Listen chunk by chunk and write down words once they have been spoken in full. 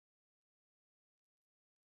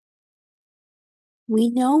We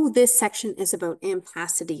know this section is about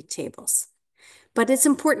ampacity tables, but it's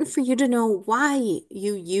important for you to know why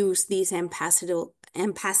you use these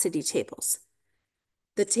ampacity tables.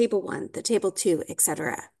 The table 1, the table 2,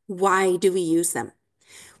 etc. Why do we use them?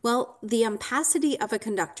 Well, the ampacity of a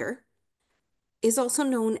conductor is also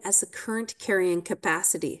known as the current carrying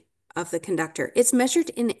capacity of the conductor. It's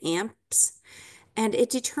measured in amps, and it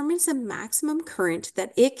determines the maximum current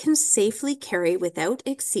that it can safely carry without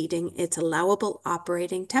exceeding its allowable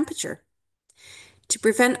operating temperature. To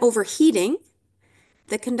prevent overheating,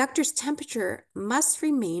 the conductor's temperature must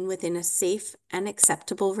remain within a safe and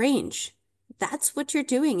acceptable range. That's what you're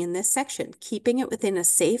doing in this section, keeping it within a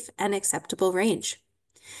safe and acceptable range.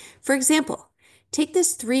 For example, take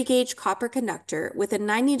this 3-gauge copper conductor with a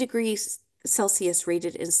 90 degrees Celsius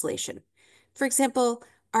rated insulation. For example,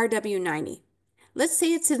 RW90. Let's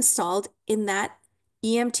say it's installed in that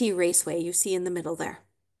EMT raceway you see in the middle there.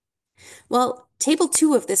 Well, table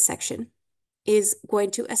 2 of this section is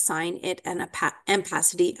going to assign it an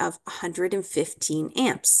ampacity of 115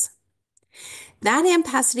 amps. That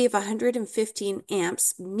ampacity of 115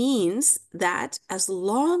 amps means that as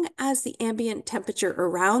long as the ambient temperature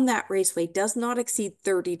around that raceway does not exceed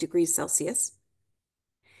 30 degrees Celsius,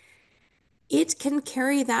 it can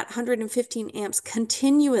carry that 115 amps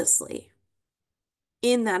continuously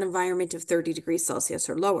in that environment of 30 degrees Celsius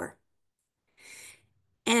or lower.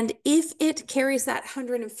 And if it carries that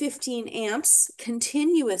 115 amps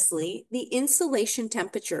continuously, the insulation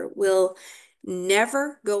temperature will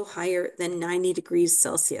never go higher than 90 degrees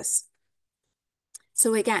Celsius.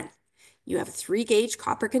 So again, you have a 3-gauge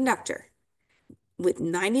copper conductor with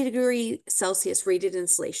 90 degree Celsius rated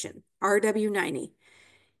insulation, RW90.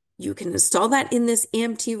 You can install that in this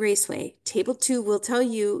EMT raceway. Table 2 will tell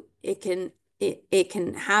you it can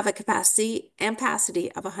have a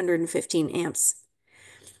ampacity of 115 amps.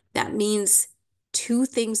 That means 2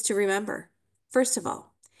 things to remember. First of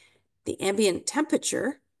all, the ambient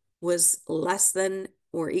temperature was less than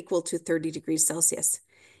or equal to 30 degrees Celsius.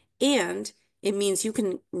 And it means you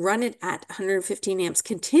can run it at 115 amps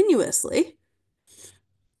continuously,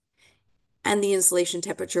 and the insulation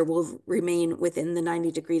temperature will remain within the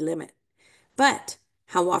 90-degree limit. But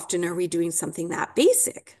how often are we doing something that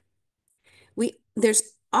basic?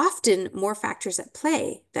 There's often more factors at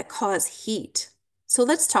play that cause heat. So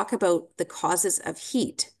let's talk about the causes of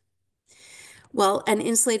heat. Well, an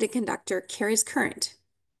insulated conductor carries current.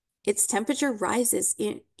 Its temperature rises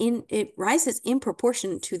in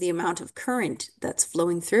proportion to the amount of current that's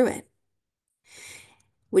flowing through it,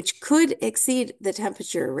 which could exceed the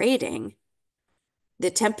temperature rating. The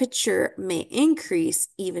temperature may increase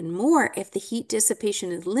even more if the heat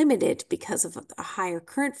dissipation is limited because of a higher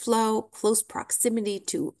current flow, close proximity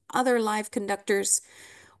to other live conductors,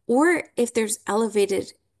 or if there's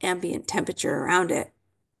elevated ambient temperature around it.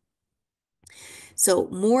 So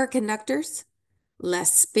more conductors,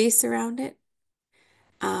 less space around it,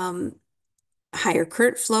 higher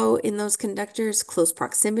current flow in those conductors, close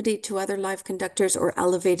proximity to other live conductors, or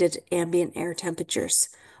elevated ambient air temperatures.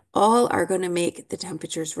 All are going to make the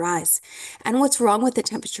temperatures rise. And what's wrong with the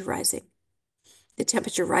temperature rising? The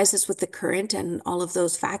temperature rises with the current and all of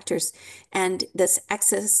those factors, and this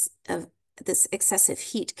excessive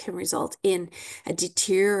heat can result in a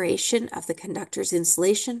deterioration of the conductor's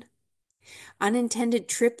insulation, unintended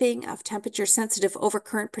tripping of temperature-sensitive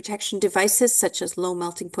overcurrent protection devices such as low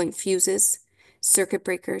melting point fuses, circuit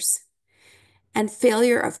breakers, and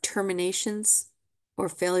failure of terminations or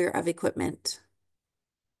failure of equipment.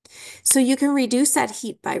 So you can reduce that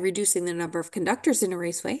heat by reducing the number of conductors in a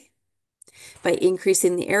raceway, by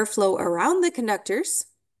increasing the airflow around the conductors,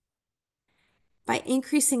 by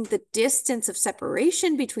increasing the distance of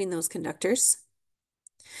separation between those conductors,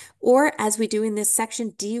 or as we do in this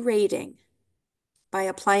section, derating, by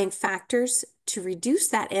applying factors to reduce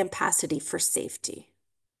that ampacity for safety.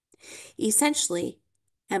 Essentially,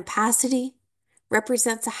 ampacity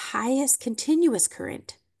represents the highest continuous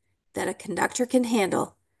current that a conductor can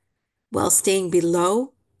handle while staying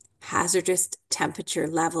below hazardous temperature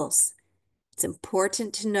levels. It's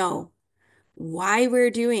important to know why we're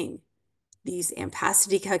doing these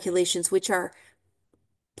ampacity calculations, which are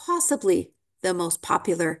possibly the most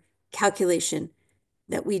popular calculation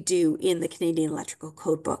that we do in the Canadian Electrical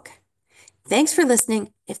Code Book. Thanks for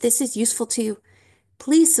listening. If this is useful to you,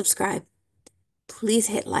 please subscribe. Please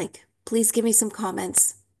hit like. Please give me some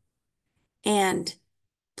comments. And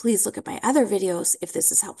please look at my other videos if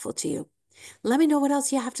this is helpful to you. Let me know what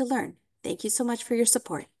else you have to learn. Thank you so much for your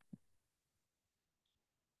support.